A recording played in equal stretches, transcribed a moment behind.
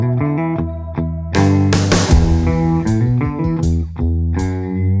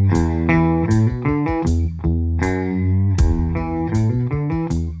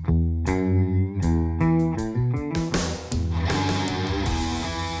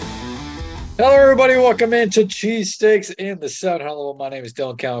Hello, everybody. Welcome into Cheesesteaks in the 700 level. My name is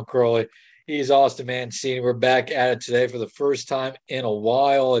Dylan Count Crowley. He's Austin Mancini. We're back at it today for the first time in a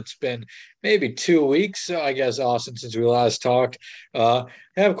while. It's been maybe 2 weeks, I guess, Austin, since we last talked. We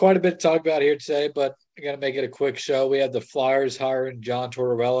have quite a bit to talk about here today, but I'm going to make it a quick show. We have the Flyers hiring John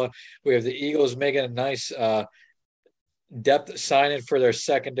Tortorella. We have the Eagles making a nice depth signing for their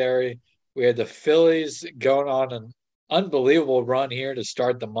secondary. We had the Phillies going on an unbelievable run here to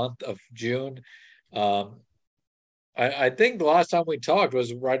start the month of June. Um, I think the last time we talked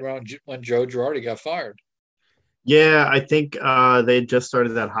was right around when Joe Girardi got fired. Yeah, I think they just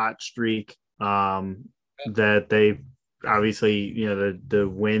started that hot streak. That they obviously, the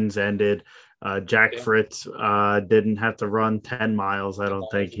wins ended. Jack Yeah, Fritz didn't have to run 10 miles. I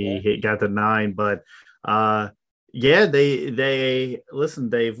don't think he got the nine, but uh, yeah, they listen.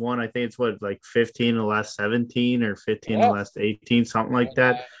 They've won. I think it's what, like 15 the last 17 or 15 the yeah. last 18, something like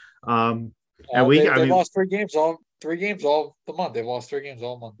that. Um, and I They mean, lost three games all the month. They've lost three games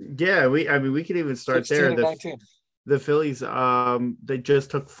all month. yeah, we could even start 16 there. of 19. The Phillies, they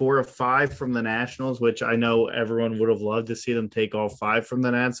just took 4 of 5 from the Nationals, which I know everyone would have loved to see them take all 5 from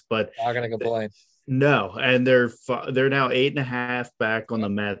the Nats, but Not gonna complain. no. And they're now 8.5 back on the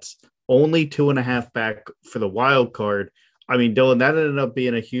Mets, only 2.5 back for the wild card. I mean, Dylan, that ended up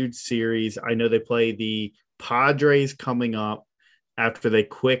being a huge series. I know they play the Padres coming up after they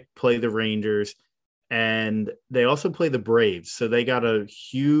quick play the Rangers, and they also play the Braves. So they got a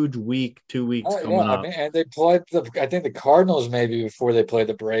huge week, 2 weeks Oh yeah, coming I up. mean, and they played I think the Cardinals maybe before they played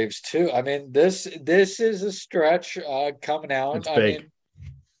the Braves too. I mean, this is a stretch coming out. It's I big.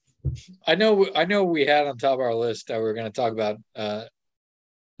 mean, I know we had on top of our list that we were going to talk about the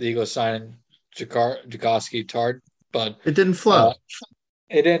Eagles signing Jakoski Tart, but It didn't uh, flow.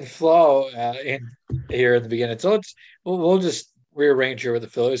 it didn't flow in here in the beginning. So we'll just rearrange here with the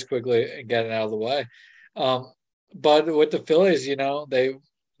Phillies quickly and get it out of the way. Um, but with the Phillies, they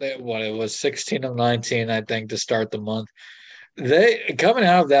what it was 16 of 19, I think, to start the month. They coming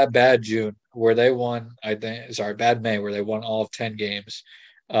out of that bad June where they won, I think, sorry, bad May where they won all of 10 games.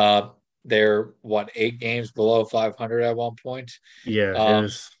 Uh, they're what 8 games below 500 at one point. Yeah, it Um,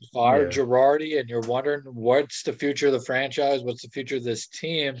 was. fired Yeah, Girardi, and you're wondering what's the future of the franchise, what's the future of this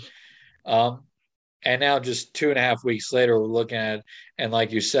team. Um, and now just 2.5 weeks later, we're looking at, and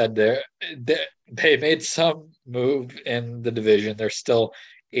like you said, they made some move in the division. They're still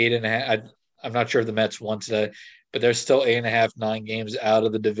 8.5. I'm not sure if the Mets won today, but they're still 8.5, 9 games out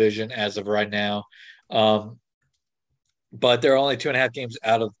of the division as of right now. Um, but they're only 2.5 games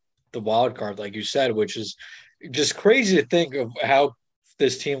out of the wild card, like you said, which is just crazy to think of how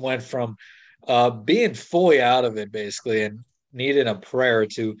this team went from being fully out of it basically and needing a prayer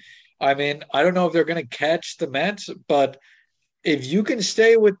to. I mean, I don't know if they're going to catch the Mets, but if you can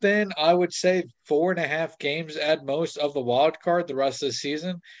stay within, I would say 4.5 games at most of the wild card the rest of the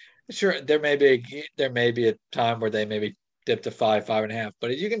season. Sure, there may be a time where they maybe dip to 5.5.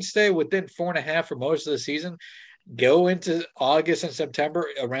 But if you can stay within 4.5 for most of the season, go into August and September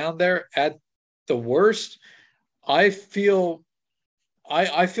around there at the worst, I feel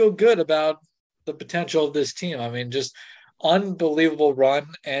I feel good about the potential of this team. I mean, just unbelievable run,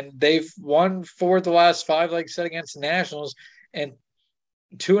 and they've won 4 of the last 5, like I said, against the Nationals, and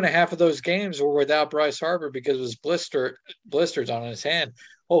 2.5 of those games were without Bryce Harper because of his blisters on his hand.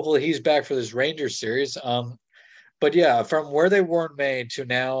 Hopefully, he's back for this Rangers series. But yeah, from where they were in May to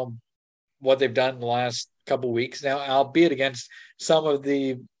now, what they've done in the last couple of weeks now, albeit against some of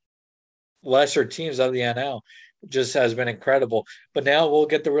the lesser teams of the NL, just has been incredible. But now we'll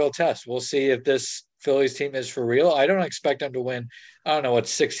get the real test. We'll see if this Phillies team is for real. I don't expect them to win. I don't know what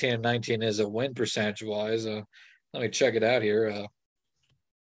 16 and 19 is a win percentage wise. Let me check it out here.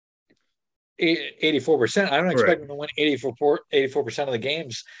 84%. I don't right. expect them to win 84% of the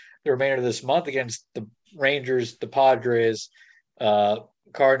games the remainder of this month against the Rangers, the Padres, uh,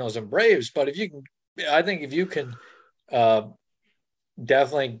 Cardinals, and Braves. But if you can, I think if you can uh,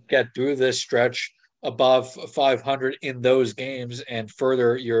 definitely get through this stretch above 500 in those games and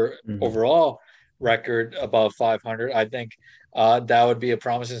further your Mhm. overall record above 500, I think that would be a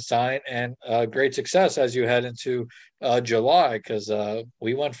promising sign and great success as you head into July because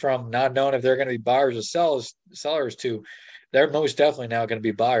we went from not knowing if they're going to be buyers or sellers to they're most definitely now going to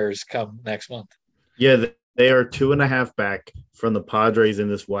be buyers come next month. Yeah, they are 2.5 back from the Padres in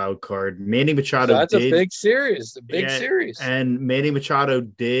this wild card. Manny So Machado that's a did, big series, a big yeah, series. and Manny Machado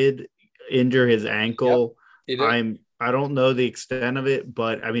did injure his Yep, ankle. he did. I don't know the extent of it,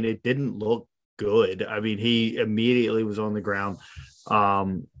 but I mean, it didn't look good. I mean, he immediately was on the ground.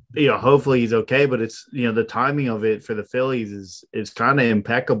 Um, hopefully he's okay, but it's the timing of it for the Phillies is kind of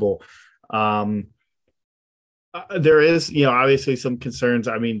impeccable. Um, there is, obviously some concerns.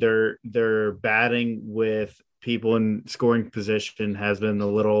 I mean, their batting with people in scoring position has been a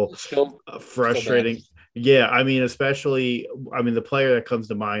little Still bad. frustrating. Yeah, I mean, especially, I mean, the player that comes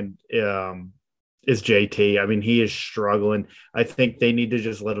to mind is JT. I mean, he is struggling. I think they need to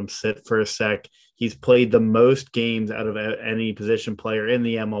just let him sit for a sec. He's played the most games out of any position player in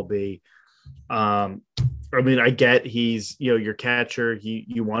the MLB. I mean, I get he's your catcher.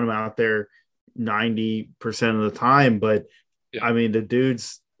 You want him out there 90% of the time, but Yeah. I mean, the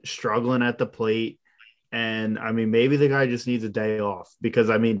dude's struggling at the plate. And I mean, maybe the guy just needs a day off because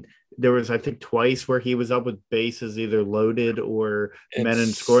I mean, there was, I think, twice where he was up with bases either loaded or men in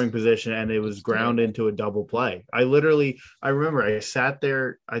It's scoring position, and it was it's ground terrible. into a double play. I remember I sat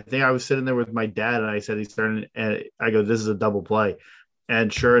there, I think I was sitting there with my dad, and I said, he's starting, and I go, this is a double play.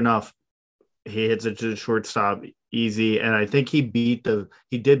 And sure enough, he hits it to the shortstop easy. And I think he did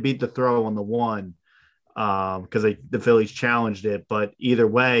beat the throw on the one because the Phillies challenged it. But either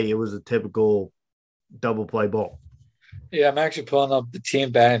way, it was a typical double play ball. Yeah, I'm actually pulling up the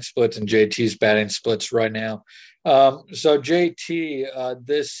team batting splits and JT's batting splits right now. So JT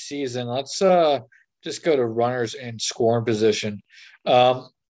this season, let's just go to runners in scoring position. Um,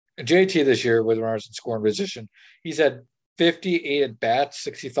 JT this year with runners in scoring position, he's had 58 at bats,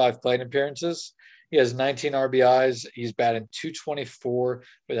 65 plate appearances. He has 19 RBIs. He's batting 224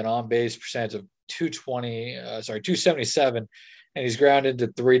 with an on base percentage of 277, and he's grounded to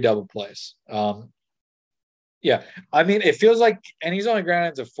 3 double plays. Yeah, I mean, it feels like, and he's only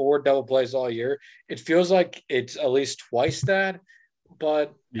grounded to 4 double plays all year. It feels like it's at least twice that.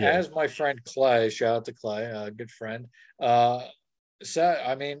 But Yeah. as my friend Clay, shout out to Clay, a good friend, uh, said,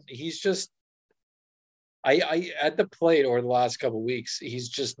 I mean, he's just, I at the plate over the last couple of weeks, he's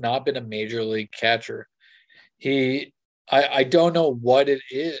just not been a major league catcher. He, I don't know what it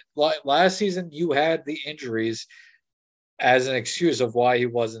is. Last season, you had the injuries as an excuse of why he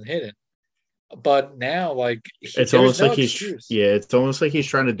wasn't hitting, but now, like, It's there's almost no like excuse. it's almost like he's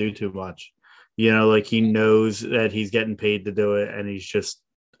trying to do too much. Like he knows that he's getting paid to do it and he's just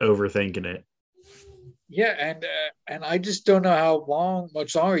overthinking it. Yeah, and I just don't know how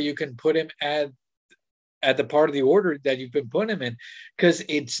much longer you can put him at the part of the order that you've been putting him in, because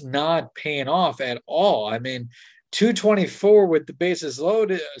it's not paying off at all. I mean, 224 with the bases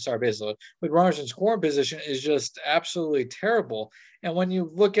loaded, sorry, bases loaded, with runners in scoring position is just absolutely terrible. And when you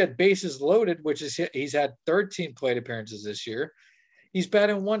look at bases loaded, which is he's had 13 plate appearances this year, he's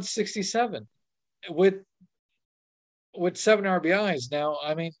batting 167 with 7 RBIs. Now,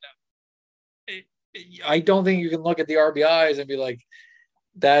 I mean, I don't think you can look at the RBIs and be like,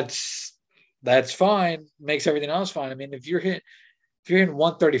 that's fine, makes everything else fine. I mean, if you're hitting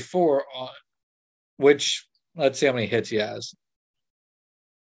 134, which, let's see how many hits he has.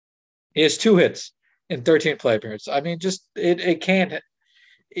 He has 2 hits in 13 play appearances. I mean, just it can't,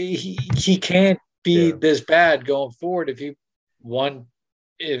 he can't be Yeah. this bad going forward want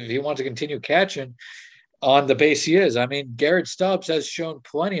if he wants to continue catching on the base he is. I mean, Garrett Stubbs has shown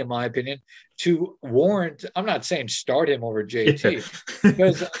plenty, in my opinion, to warrant. I'm not saying start him over Yeah. JT,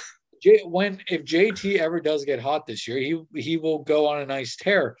 because if JT ever does get hot this year, he will go on a nice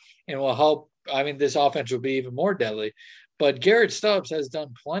tear and will help. I mean, this offense will be even more deadly. But Garrett Stubbs has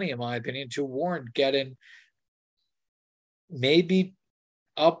done plenty, in my opinion, to warrant getting maybe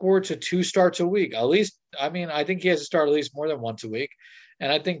upwards of 2 starts a week. At least, I mean, I think he has to start at least more than once a week.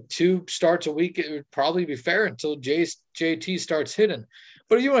 And I think 2 starts a week, it would probably be fair until JT starts hitting.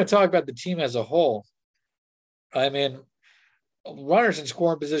 But if you want to talk about the team as a whole, I mean, runners in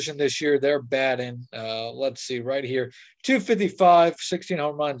scoring position this year, they're batting, let's see, right here, 255, 16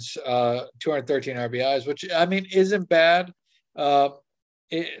 home runs, 213 RBIs, which, I mean, isn't bad.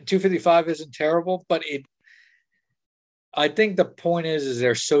 255 isn't terrible, but I think the point is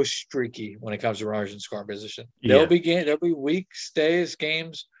they're so streaky when it comes to runners in scoring position. Yeah. There'll be weeks, days,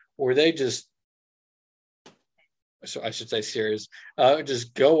 games where they just, so I should say series,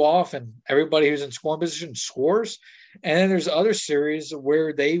 just go off and everybody who's in scoring position scores. And then there's other series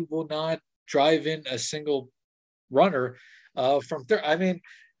where they will not drive in a single runner from third. I mean,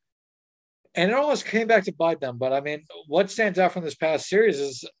 and it almost came back to bite them. But I mean, what stands out from this past series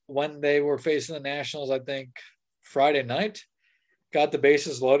is when they were facing the Nationals, I think Friday night, got the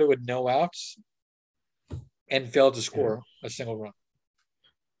bases loaded with no outs and failed to Yeah. score a single run.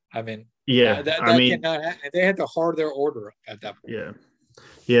 I mean, Yeah. I that mean, cannot happen. They had to hard their order at that point. yeah.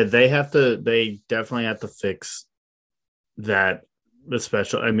 Yeah, they definitely have to fix that,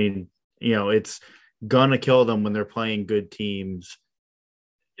 especially. I mean, it's gonna kill them when they're playing good teams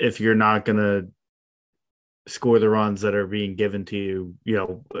if you're not gonna score the runs that are being given to you. You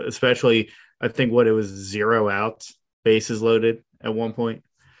know, especially I think what it was 0 outs, bases loaded at one point.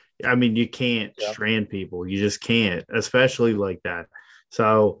 I mean, you can't Yeah. strand people. You just can't, especially like that.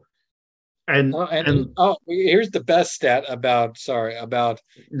 So Here's the best stat about no,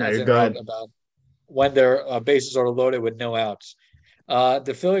 not you're to interrupt, going. about when their bases are loaded with no outs.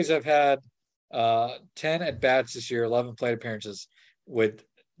 The Phillies have had 10 at bats this year, 11 plate appearances with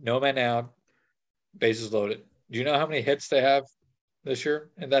no men out, bases loaded. Do you know how many hits they have this year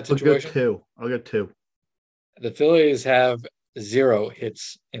in that I'll go situation? two. I'll go two. The Phillies have 0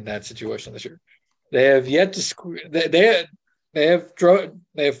 hits in that situation this year. They have yet to score. They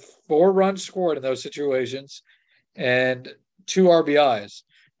have 4 runs scored in those situations and 2 RBIs,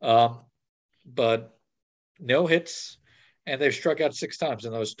 but no hits, and they've struck out 6 times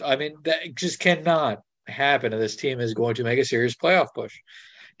in those. I mean, that just cannot happen. And this team is going to make a serious playoff push.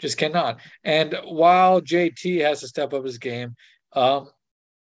 Just cannot. And while JT has to step up his game, um,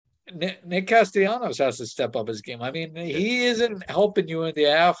 Nick Castellanos has to step up his game. I mean, Yeah. he isn't helping you in the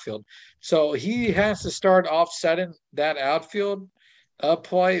outfield, so he has to start offsetting that outfield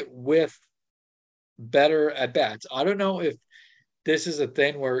play with better at bats. I don't know if this is a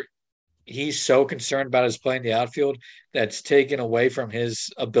thing where he's so concerned about his play in the outfield that's taken away from his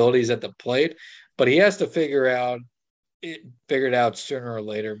abilities at the plate, but he has to figure it out sooner or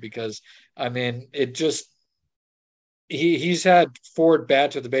later because I mean, it just he's had 4 at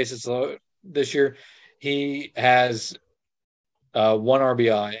bats with the bases low this year. He has 1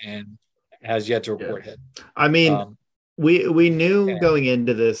 RBI and has yet to Yeah. report hit. I mean, Um, we knew and, going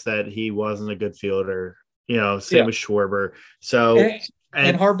into this that he wasn't a good fielder. You know, same yeah, with Schwarber. So and, and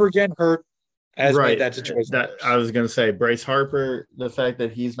and Harper getting hurt has made right, that situation that I worse. was gonna say Bryce Harper. The fact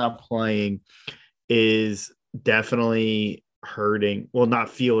that he's not playing is definitely hurting. Well, not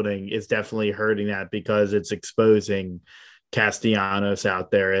fielding is definitely hurting that because it's exposing Castellanos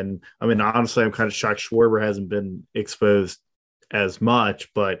out there. And I mean, honestly, I'm kind of shocked Schwarber hasn't been exposed as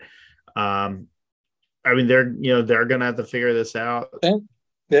much, but um, I mean, they're gonna have to figure this out. And,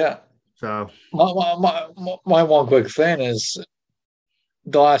 yeah, So my one quick thing is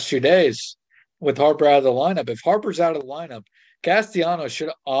the last few days with Harper out of the lineup. If Harper's out of the lineup, Castellanos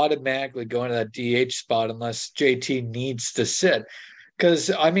should automatically go into that DH spot unless JT needs to sit.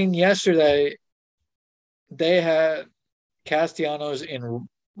 Because I mean, yesterday they had Castellanos in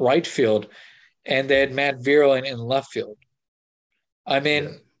right field and they had Matt Vierling in left field. I yeah,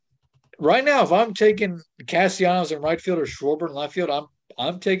 mean, right now, if I'm taking Castellanos in right field or Schwarber in left field,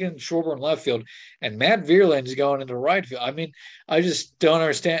 I'm taking Schwarber in left field, and Matt Vierling's going into right field. I mean, I just don't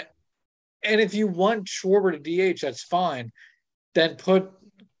understand. And if you want Schwarber to DH, that's fine. Then put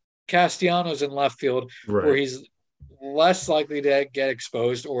Castellanos in left field where right. he's less likely to get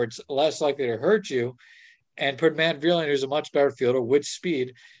exposed or it's less likely to hurt you, and put Matt Vierling, who's a much better fielder with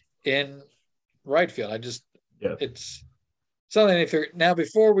speed, in right field. Yeah. It's something to figure. Now,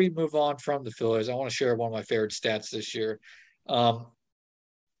 before we move on from the Phillies, I want to share one of my favorite stats this year. Um,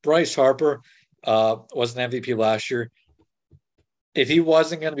 Bryce Harper was an MVP last year. If he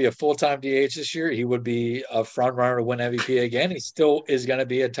wasn't going to be a full-time DH this year, he would be a front runner to win MVP again. He still is going to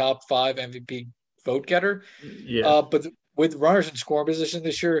be a top 5 MVP vote getter. Yeah. But with runners in scoring position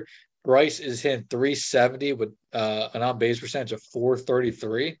this year, Bryce is hitting 370 with an on base percentage of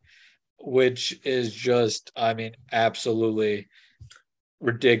 433, which is just, I mean, absolutely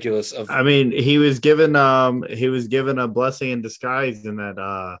ridiculous. Of I mean, he was given a blessing in disguise in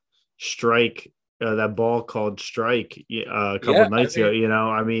that strike, that ball called strike a couple Yeah, of I nights ago. mean, You know,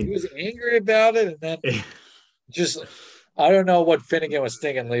 I he mean, was angry about it, and then just I don't know what Finnegan was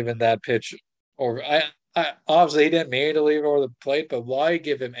thinking leaving that pitch. Or I obviously he didn't mean to leave it over the plate, but why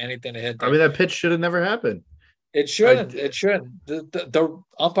give him anything to hit I there? mean that pitch should have never happened. It I shouldn't. It shouldn't. The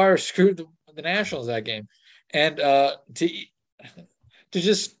umpire screwed the Nationals that game, and to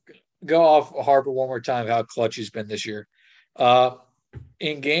just go off Harper one more time, how clutch he's been this year. Uh,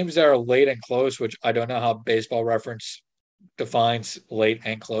 in games that are late and close, which I don't know how Baseball Reference defines late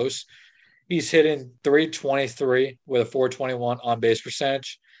and close. He's hitting 323 with a 421 on base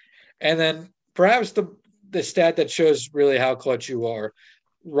percentage. And then perhaps the stat that shows really how clutch you are,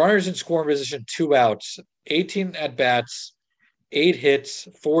 runners in scoring position, 2 outs, 18 at bats, 8 hits,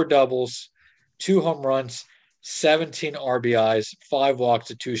 4 doubles, 2 home runs, 17 RBIs, 5 walks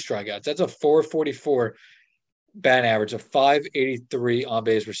to 2 strikeouts. That's a 444 batting average, a 583 on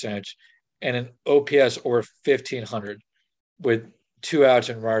base percentage, and an OPS over 1500 with 2 outs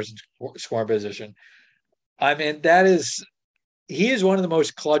and runners in scoring position. I mean, he is one of the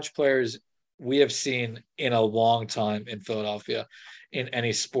most clutch players we have seen in a long time in Philadelphia in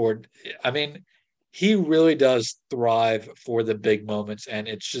any sport. I mean, he really does thrive for the big moments, and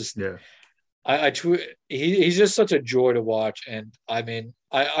it's just Yeah. he's just such a joy to watch. And I mean,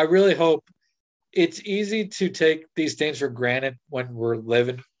 I really hope it's easy to take these things for granted when we're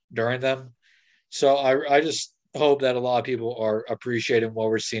living during them. So I just hope that a lot of people are appreciating what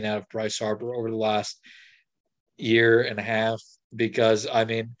we're seeing out of Bryce Harper over the last year and a half. Because I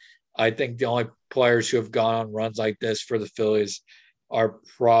mean, I think the only players who have gone on runs like this for the Phillies are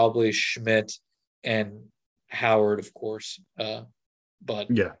probably Schmidt and Howard, of course. But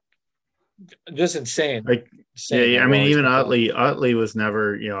Yeah. just insane, Like, yeah, insane yeah. how I mean, well he's even been playing. Utley was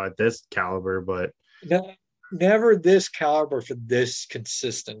never, at this caliber, but No, never this caliber for this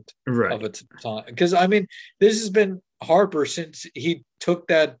consistent of right. a time. Because I mean, this has been Harper since he took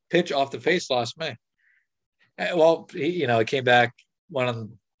that pitch off the face last May. Well, he came back, went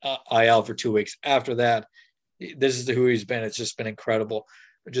on IL for 2 weeks. After that, this is who he's been. It's just been incredible.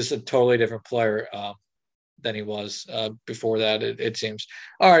 Just a totally different player than he was before that. It seems.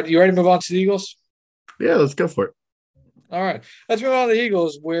 All right, you ready to move on to the Eagles? Yeah, let's go for it. All right, let's move on to the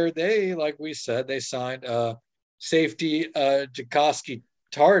Eagles, where they, like we said, they signed safety Jacoski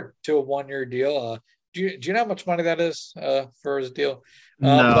Tart to a 1-year deal. Do you know how much money that is for his deal?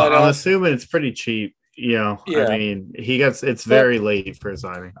 No, But I'm assuming it's pretty cheap. I yeah, mean, it's but very late for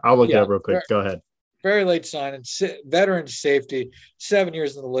signing. I'll look it yeah, up real quick. Go ahead. very late signing. Veteran safety, 7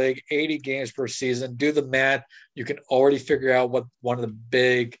 years in the league, 80 games per season. Do the math. You can already figure out what one of the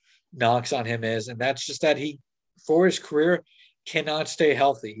big knocks on him is, and that's just that he, for his career, cannot stay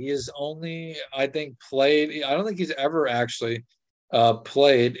healthy. He is only, I think, played. I don't think he's ever actually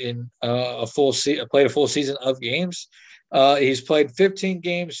played in played a full season of games. He's played 15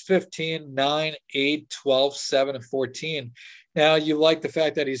 games, 15, 9, 8, 12, 7, and 14. Now, you like the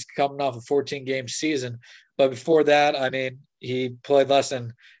fact that he's coming off a 14-game season, but before that, I mean, he played less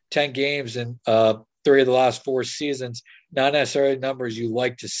than 10 games in 3 of the last 4 seasons. Not necessarily numbers you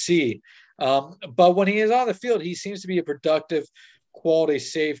like to see. But when he is on the field, he seems to be a productive, quality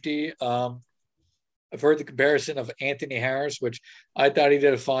safety. I've heard the comparison of Anthony Harris, which I thought he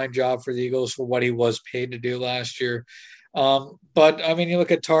did a fine job for the Eagles for what he was paid to do last year. But I mean, you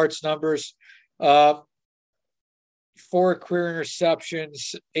look at Tart's numbers, uh, 4 career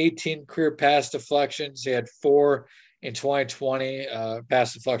interceptions, 18 career pass deflections. He had 4 in 2020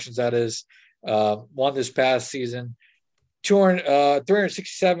 pass deflections. That is one this past season.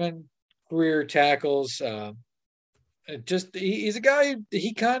 367 career tackles. He's a guy.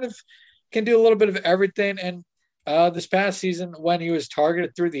 He kind of can do a little bit of everything. And this past season, when he was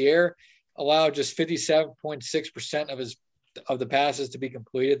targeted through the air, allowed just 57.6% of the passes to be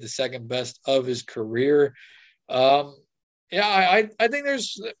completed, the second best of his career. Um, yeah, I think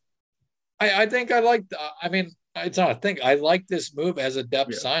I think I like. I mean, it's not a thing. I like this move as a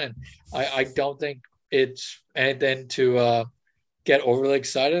depth Yeah. signing. I don't think it's anything to get overly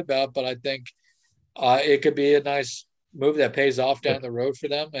excited about, but I think it could be a nice move that pays off Yeah. down the road for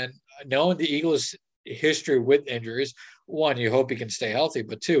them. And knowing the Eagles' history with injuries, one, you hope he can stay healthy,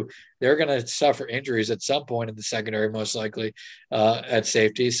 but two, they're going to suffer injuries at some point in the secondary, most likely at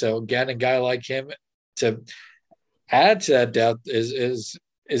safety. So getting a guy like him to add to that depth is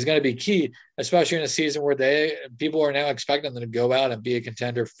going to be key, especially in a season where people are now expecting them to go out and be a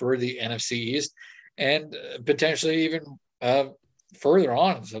contender for the NFC East and potentially even further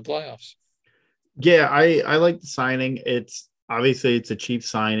on into the playoffs. Yeah, I like the signing. It's a cheap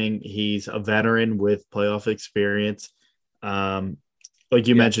signing. He's a veteran with playoff experience. Like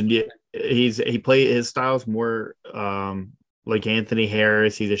you Yeah. mentioned, his style is more like Anthony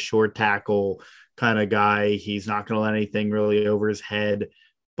Harris. He's a short tackle kind of guy. He's not going to let anything really over his head,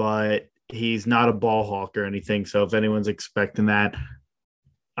 but he's not a ball hawk or anything. So if anyone's expecting that,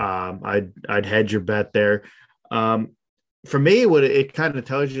 I'd hedge your bet there. For me, what it kind of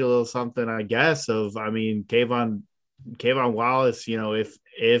tells you a little something, I guess, I mean, Kayvon Wallace,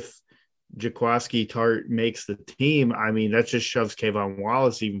 if Jaquiski Tart makes the team, I mean, that just shoves Kayvon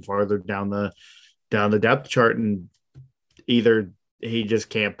Wallace even farther down the depth chart, and either he just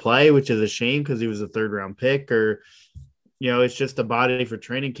can't play, which is a shame because he was a 3rd-round pick, or it's just a body for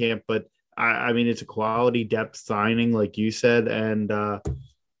training camp. But I mean, it's a quality depth signing, like you said, and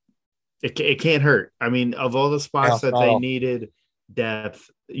it can't hurt. I mean, of all the spots that they needed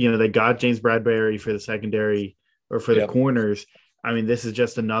depth, they got James Bradbury for the secondary or for the corners. I mean, this is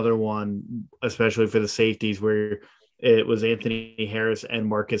just another one, especially for the safeties, where it was Anthony Harris and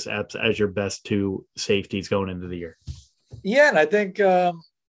Marcus Epps as your best 2 safeties going into the year. Yeah, and I think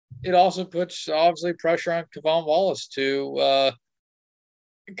it also puts, obviously, pressure on Kayvon Wallace to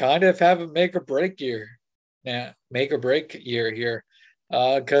kind of have a make or break year here.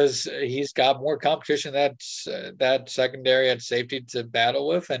 because he's got more competition that's that secondary at safety to battle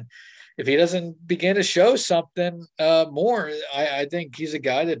with. And if he doesn't begin to show something more, I think he's a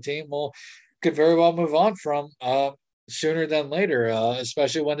guy the team could very well move on from sooner than later,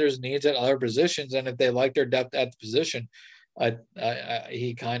 especially when there's needs at other positions. And if they like their depth at the position,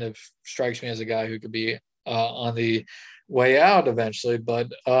 he kind of strikes me as a guy who could be on the way out eventually.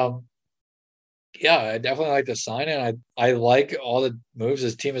 But yeah, I definitely like the sign in. I like all the moves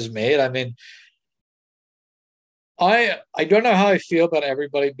his team has made. I mean, I don't know how I feel about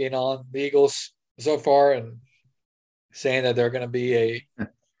everybody being on the Eagles so far and saying that they're going to be a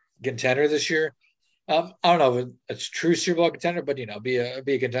contender this year. I don't know if it's a true Super Bowl contender, but be a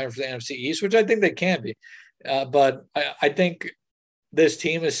contender for the NFC East, which I think they can be. But I think this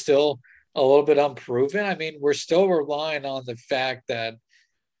team is still a little bit unproven. I mean, we're still relying on the fact that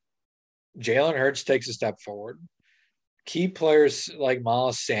Jalen Hurts takes a step forward. Key players like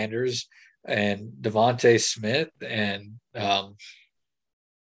Miles Sanders and Devontae Smith and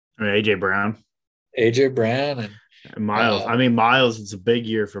AJ Brown. AJ Brown And Miles. I mean, Miles, it's a big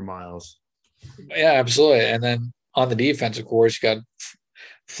year for Miles. Yeah, absolutely. And then on the defense, of course, you got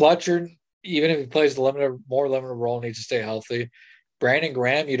Fletcher. Even if he plays the more limited role, needs to stay healthy. Brandon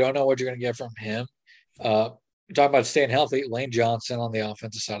Graham, you don't know what you're going to get from him. You're talking about staying healthy. Lane Johnson on the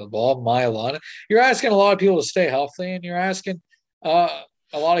offensive side of the ball. Milon. You're asking a lot of people to stay healthy, and you're asking a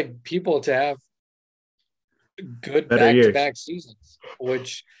lot of people to have good back-to-back seasons,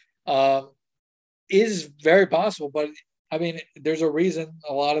 which is very possible. But I mean, there's a reason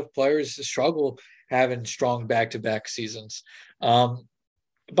a lot of players struggle having strong back-to-back seasons.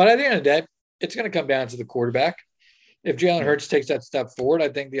 But at the end of the day, it's going to come down to the quarterback. If Jalen Hurts takes that step forward, I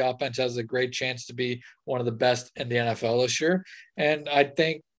think the offense has a great chance to be one of the best in the NFL this year. And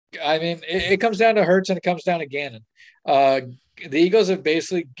it comes down to Hurts and it comes down to Gannon. The Eagles have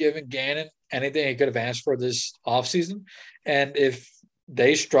basically given Gannon anything he could have asked for this offseason. And if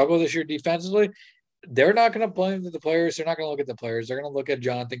they struggle this year defensively, they're not going to blame the players. They're not going to look at the players. They're going to look at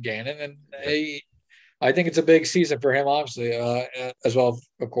Jonathan Gannon. And I think it's a big season for him, obviously, as well,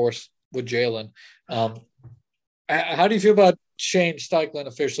 of course, with Jalen. How do you feel about Shane Steichen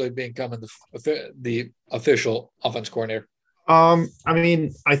officially becoming the official offense coordinator? I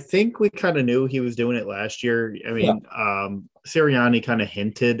mean, I think we kind of knew he was doing it last year. I mean, Sirianni kind of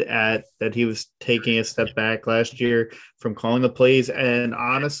hinted at that he was taking a step back last year from calling the plays. And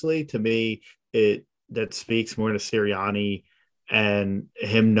honestly, to me, that speaks more to Sirianni and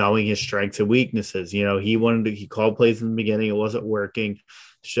him knowing his strengths and weaknesses. You know, he called plays in the beginning. It wasn't working.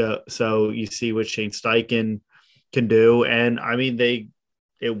 So you see what Shane Steichen can do. And I mean,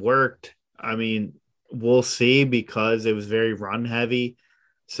 it worked. I mean, we'll see because it was very run heavy.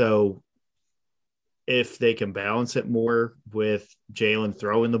 So if they can balance it more with Jalen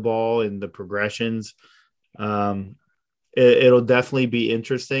throwing the ball and the progressions, it'll definitely be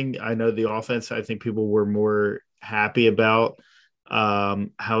interesting. I know the offense, I think people were more happy about how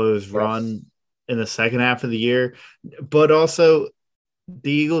it was run in the second half of the year, but also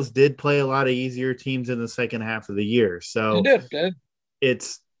the Eagles did play a lot of easier teams in the second half of the year. So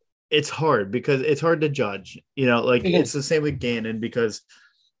it's hard because it's hard to judge, it's the same with Gannon because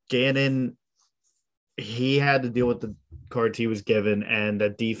Gannon, he had to deal with the cards he was given and the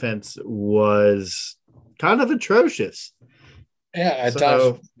defense was kind of atrocious. Yeah, at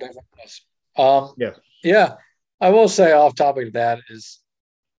times. Yeah. I will say off topic of that is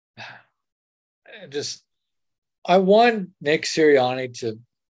just I want Nick Sirianni to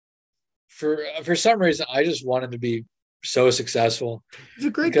for some reason I just want him to be so successful. He's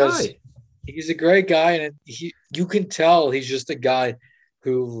a great guy. He's a great guy, and you can tell he's just a guy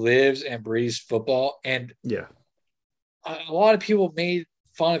who lives and breathes football. And a lot of people made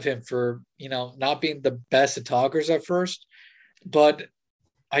fun of him for not being the best of talkers at first, but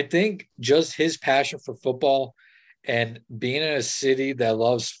I think just his passion for football and being in a city that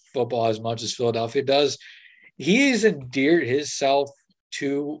loves football as much as Philadelphia does, he's endeared himself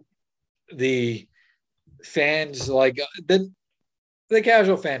to the fans, like the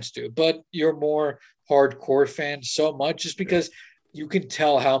casual fans do, but your more hardcore fans so much just because you can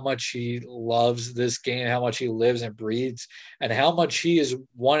tell how much he loves this game, how much he lives and breathes, and how much he is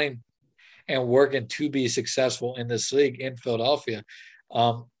wanting and working to be successful in this league in Philadelphia.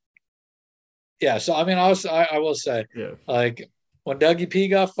 So I mean, I will say, like when Dougie P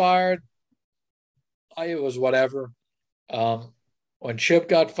got fired, it was whatever. When Chip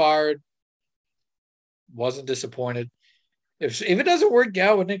got fired, wasn't disappointed. If it doesn't work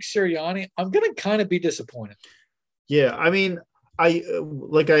out with Nick Sirianni, I'm gonna kind of be disappointed. Yeah, I mean, I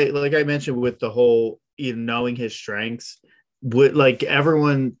mentioned with the whole knowing his strengths, would like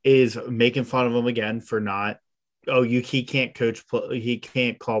everyone is making fun of him again for not. Oh, he can't coach. He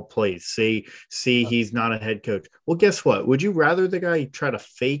can't call plays. See, he's not a head coach. Well, guess what? Would you rather the guy try to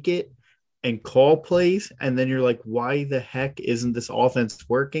fake it and call plays, and then you're like, why the heck isn't this offense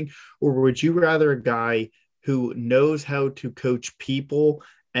working? Or would you rather a guy who knows how to coach people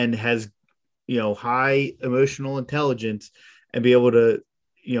and has, high emotional intelligence and be able to,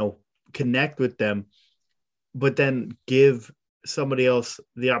 connect with them, but then give somebody else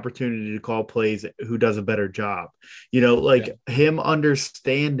the opportunity to call plays who does a better job? Him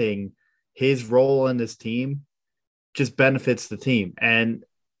understanding his role in this team just benefits the team. And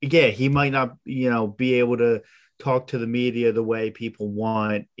yeah, he might not, be able to talk to the media the way people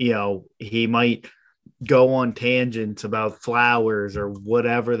want. He might go on tangents about Flowers or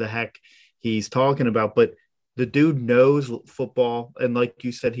whatever the heck he's talking about, but the dude knows football. And like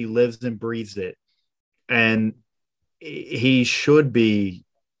you said, he lives and breathes it. And he should be,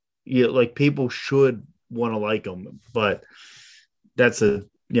 like people should want to like him, but that's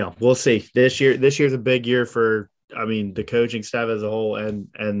we'll see. This year's a big year for, the coaching staff as a whole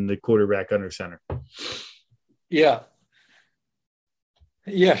and the quarterback under center. Yeah.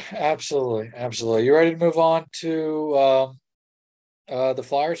 Yeah, absolutely. Absolutely. You ready to move on to the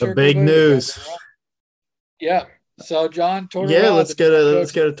Flyers? The big news. Yeah. So John Tortorella. Yeah, let's get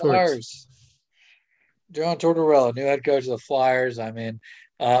a Flyers. John Tortorella, new head coach of the Flyers.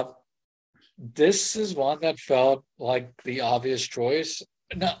 This is one that felt like the obvious choice.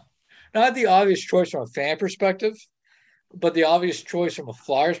 Not the obvious choice from a fan perspective, but the obvious choice from a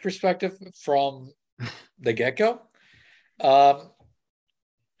Flyers perspective from the get-go.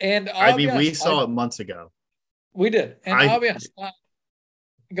 And we saw it months ago. We did. And I'll be honest.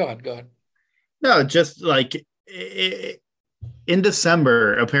 Go ahead. No, just like in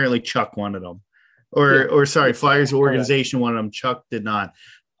December, apparently Chuck wanted them. Or sorry, Flyers organization wanted them. Chuck did not.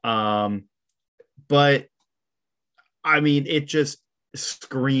 But it just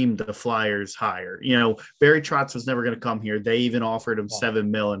screamed the Flyers hire. Barry Trotz was never going to come here. They even offered him $7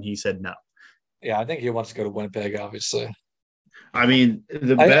 million, and he said no. Yeah, I think he wants to go to Winnipeg, obviously.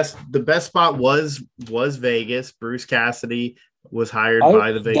 The best spot was Vegas. Bruce Cassidy was hired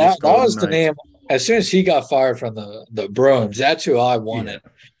by the Vegas Golden Knights. The name. As soon as he got fired from the Bruins, that's who I wanted.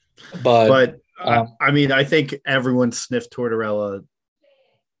 Yeah. But I think everyone sniffed Tortorella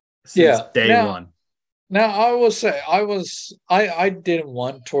since day one. Now I will say I didn't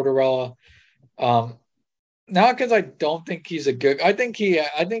want Tortorella, not because I don't think he's a good. I think he.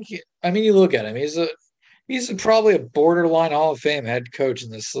 You look at him. He's probably a borderline Hall of Fame head coach in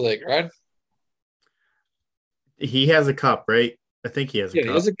this league, right? He has a cup, right? I think he has a cup.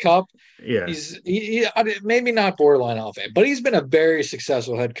 He has a cup. Yeah. He's maybe not borderline Hall of Fame, but he's been a very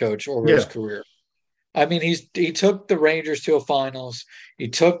successful head coach over his career. He took the Rangers to a finals. He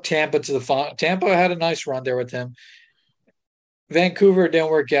took Tampa to the final. Tampa had a nice run there with him. Vancouver didn't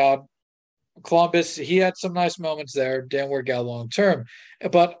work out. Columbus, he had some nice moments there. Didn't work out long term.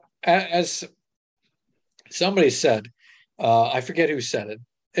 But as somebody said, I forget who said it.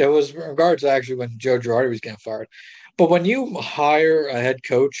 It was in regards to actually when Joe Girardi was getting fired. But when you hire a head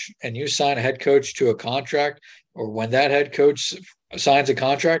coach and you sign a head coach to a contract, or when that head coach signs a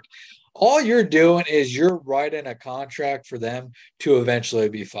contract, all you're doing is you're writing a contract for them to eventually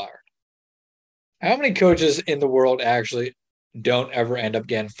be fired. How many coaches in the world actually don't ever end up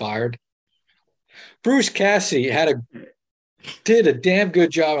getting fired? Bruce Cassidy did a damn good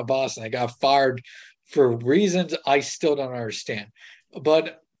job in Boston. They got fired for reasons I still don't understand.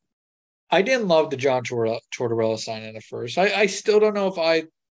 But I didn't love the John Tortorella signing at first. I still don't know if I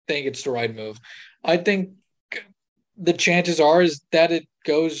think it's the right move. I think the chances are is that it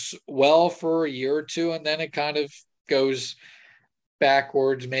goes well for a year or two, and then it kind of goes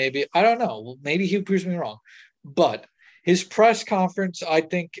backwards maybe. I don't know. Maybe he proves me wrong. But his press conference, I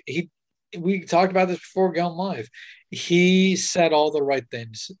think we talked about this before going live. He said all the right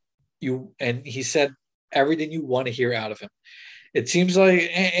things. He said everything you want to hear out of him. It seems like,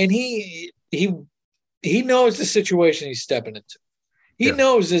 and he knows the situation he's stepping into. He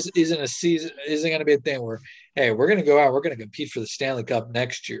knows this isn't going to be a thing where, hey, we're going to go out, we're going to compete for the Stanley Cup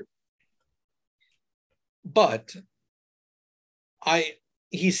next year. But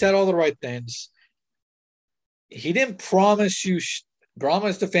he said all the right things. He didn't promise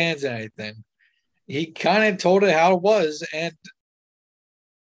the fans anything. He kind of told it how it was, and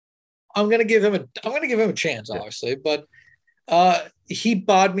I'm going to give him a chance, obviously, but he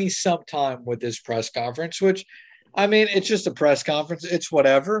bought me some time with this press conference, which, it's just a press conference. It's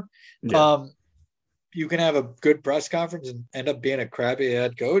whatever. Yeah. You can have a good press conference and end up being a crappy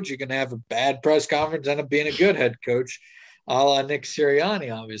head coach. You can have a bad press conference and end up being a good head coach. a la Nick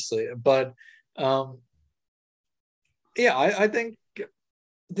Sirianni, obviously. But yeah, I think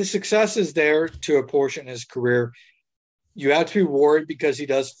the success is there to a portion in his career. You have to be worried because he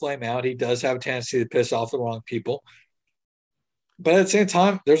does flame out. He does have a tendency to piss off the wrong people. But at the same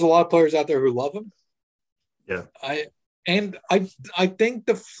time, there's a lot of players out there who love him. Yeah. I think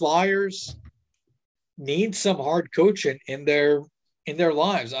the Flyers need some hard coaching in their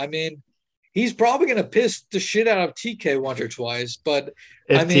lives. I mean, he's probably going to piss the shit out of TK once or twice, but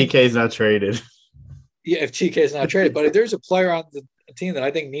If I mean, TK is not traded. yeah, if TK is not traded, but if there's a player on the team that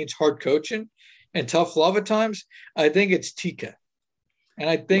I think needs hard coaching and tough love at times, I think it's TK, and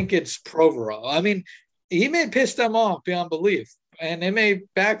I think it's Provorov. I mean, he may piss them off beyond belief, and it may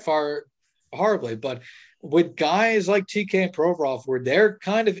backfire horribly, but with guys like TK and Provorov, where they're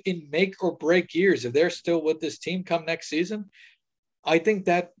kind of in make or break years, if they're still with this team come next season, I think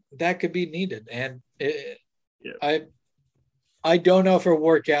that could be needed. And Yeah. I don't know if it'll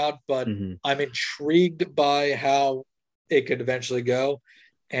work out, but Mm-hmm. I'm intrigued by how it could eventually go.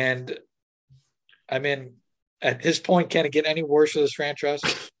 And I mean, at this point, can it get any worse for this franchise?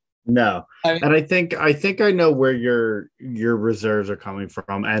 No. I mean, And I think I know where your reserves are coming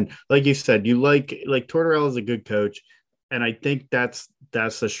from. And like you said, you like Tortorella is a good coach. And I think that's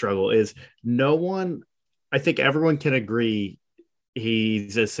the struggle is no one I think everyone can agree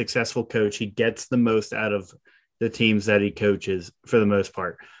he's a successful coach. He gets the most out of the teams that he coaches for the most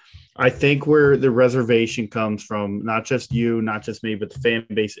part. I think where the reservation comes from, not just you, not just me, but the fan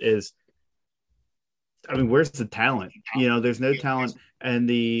base is, I mean, where's the talent? There's no talent. And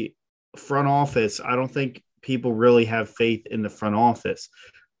the front office, I don't think people really have faith in the front office.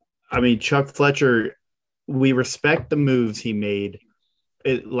 I mean, Chuck Fletcher, we respect the moves he made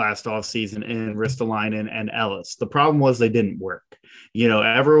last offseason in Ristolainen and Ellis. The problem was they didn't work.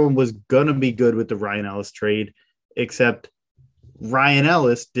 Everyone was going to be good with the Ryan Ellis trade, except Ryan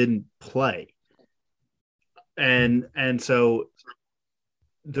Ellis didn't play. And so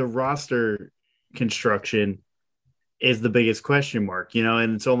the roster construction is the biggest question mark,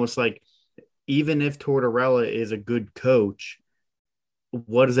 and it's almost like even if Tortorella is a good coach,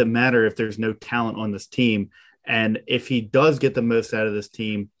 what does it matter if there's no talent on this team? And if he does get the most out of this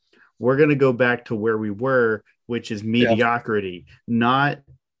team, we're going to go back to where we were, which is mediocrity, not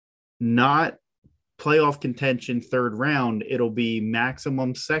playoff contention third round. It'll be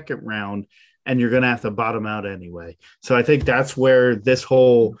maximum second round, and you're going to have to bottom out anyway. So I think that's where this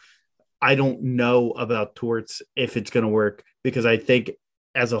whole I don't know about Torts if it's going to work, because I think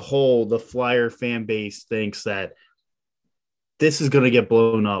as a whole, the Flyer fan base thinks that this is going to get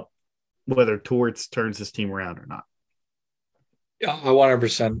blown up, whether Torts turns this team around or not. Yeah, I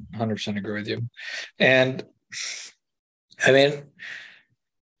 100% agree with you. And I mean,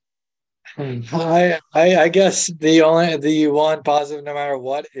 I guess the one positive, no matter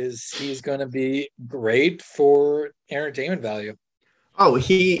what, is he's going to be great for entertainment value. Oh,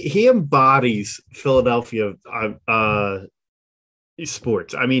 he embodies Philadelphia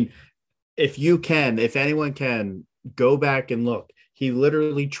sports. I mean, if anyone can go back and look, he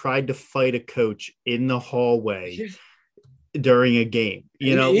literally tried to fight a coach in the hallway during a game.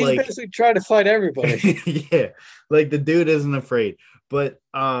 He's basically trying to fight everybody. Yeah, like the dude isn't afraid. But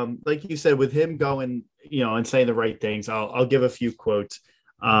like you said, with him going, and saying the right things, I'll give a few quotes.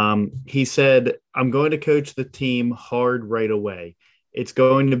 He said, "I'm going to coach the team hard right away. It's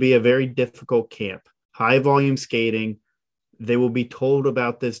going to be a very difficult camp, high volume skating. They will be told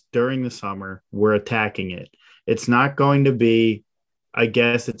about this during the summer. We're attacking it. It's not going to be, I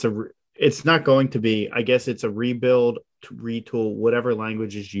guess it's a rebuild, retool, whatever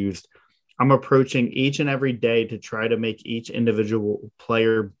language is used. I'm approaching each and every day to try to make each individual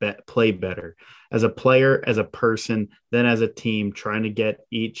player play better as a player, as a person, then as a team, trying to get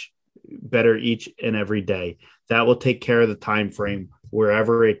each better each and every day. That will take care of the time frame.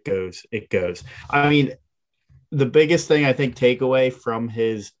 Wherever it goes, it goes." I mean, the biggest thing I think takeaway from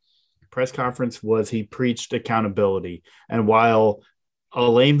his press conference was he preached accountability. And while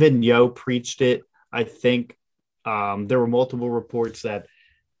Alain Vigneault preached it, I think there were multiple reports that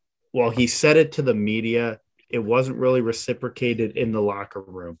while he said it to the media, it wasn't really reciprocated in the locker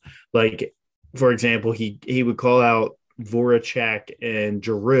room. Like, for example, he would call out Voracek and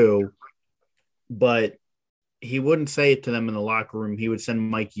Giroux, but he wouldn't say it to them in the locker room. He would send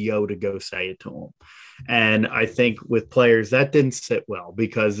Mike Yeo to go say it to them. And I think with players, that didn't sit well,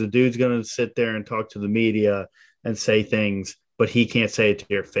 because the dude's going to sit there and talk to the media and say things, but he can't say it to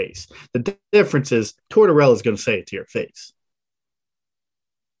your face. The difference is Tortorella is going to say it to your face.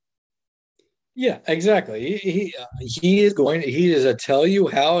 Yeah, exactly. He is a tell you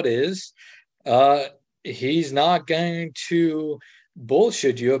how it is he's not going to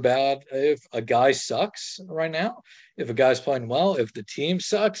bullshit you about if a guy sucks right now, if a guy's playing well, if the team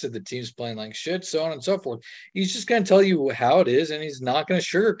sucks, if the team's playing like shit, so on and so forth. He's just going to tell you how it is, and he's not going to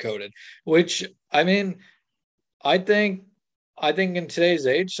sugarcoat it. Which, I mean, I think in today's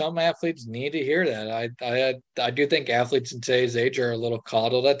age, some athletes need to hear that. I do think athletes in today's age are a little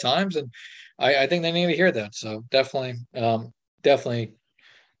coddled at times, and I think they need to hear that. So definitely, um,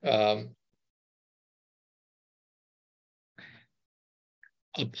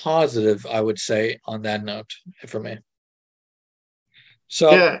 a positive, I would say, on that note for me.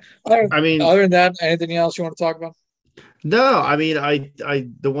 So, Yeah, I mean, other than that, anything else you want to talk about? no, I mean,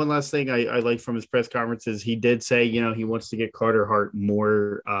 the one last thing I like from his press conference is he did say, you know, he wants to get Carter Hart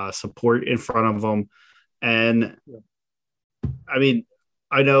more support in front of him. And I mean,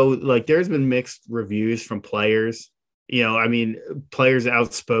 I know like there's been mixed reviews from players. You know, I mean, players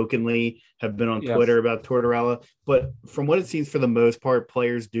outspokenly have been on Yes. Twitter about Tortorella, but from what it seems, for the most part,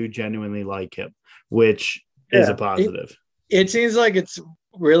 players do genuinely like him, which is a Yeah. positive. It seems like it's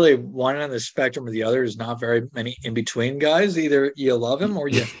really one on the spectrum or the other. Is not very many in between guys. Either you love him or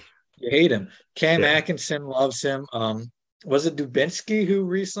you hate him. Cam Yeah, Atkinson loves him. Was it Dubinsky who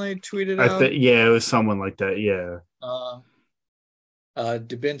recently tweeted I out think yeah, it was someone like that. Yeah, uh,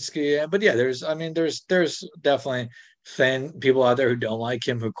 Dubinsky? But yeah, there's definitely fan people out there who don't like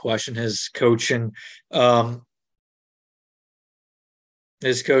him, who question um,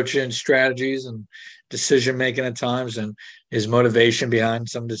 his coaching strategies and decision making at times, and his motivation behind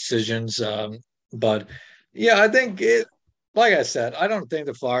some decisions. But yeah, I think it. Like I said, I don't think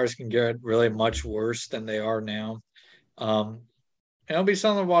the Flyers can get really much worse than they are now. Um, and it'll be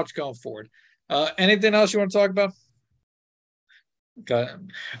something to watch going forward. Anything else you want to talk about? Okay.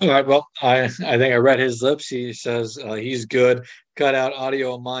 All right. Well, I think I read his lips. He says he's good. Cut out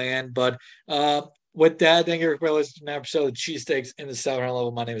audio on my end, but uh, with that, thank you for listening to an episode of Cheesesteaks in the 700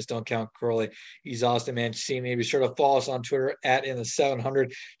 level. My name is Don't Count Curly. He's Austin Mancini. Be sure to follow us on Twitter at in the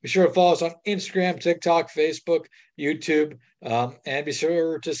 700. Be sure to follow us on Instagram, TikTok, Facebook, YouTube, and be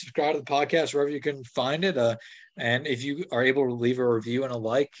sure to subscribe to the podcast wherever you can find it. And if you are able to leave a review and a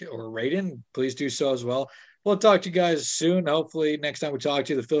like or a rating, please do so as well. We'll talk to you guys soon. Hopefully, next time we talk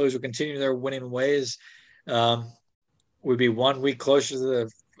to you, the Phillies will continue their winning ways. Um, we'll be 1 week closer to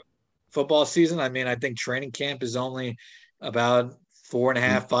the football season. I mean, I think training camp is only about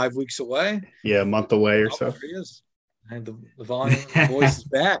 4.5, 5 weeks away. yeah, a month away or Oh, so. there he is. And the volume, the voice is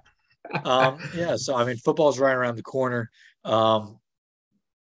back. Yeah, so I mean, football's right around the corner. Um,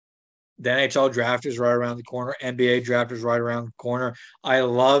 the NHL draft is right around the corner. NBA draft is right around the corner. I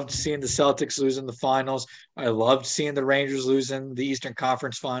loved seeing the Celtics lose in the finals. I loved seeing the Rangers lose in the Eastern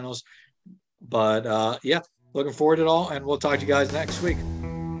Conference Finals. But yeah, looking forward to it all. And we'll talk to you guys next week.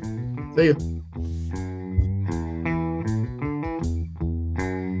 See you.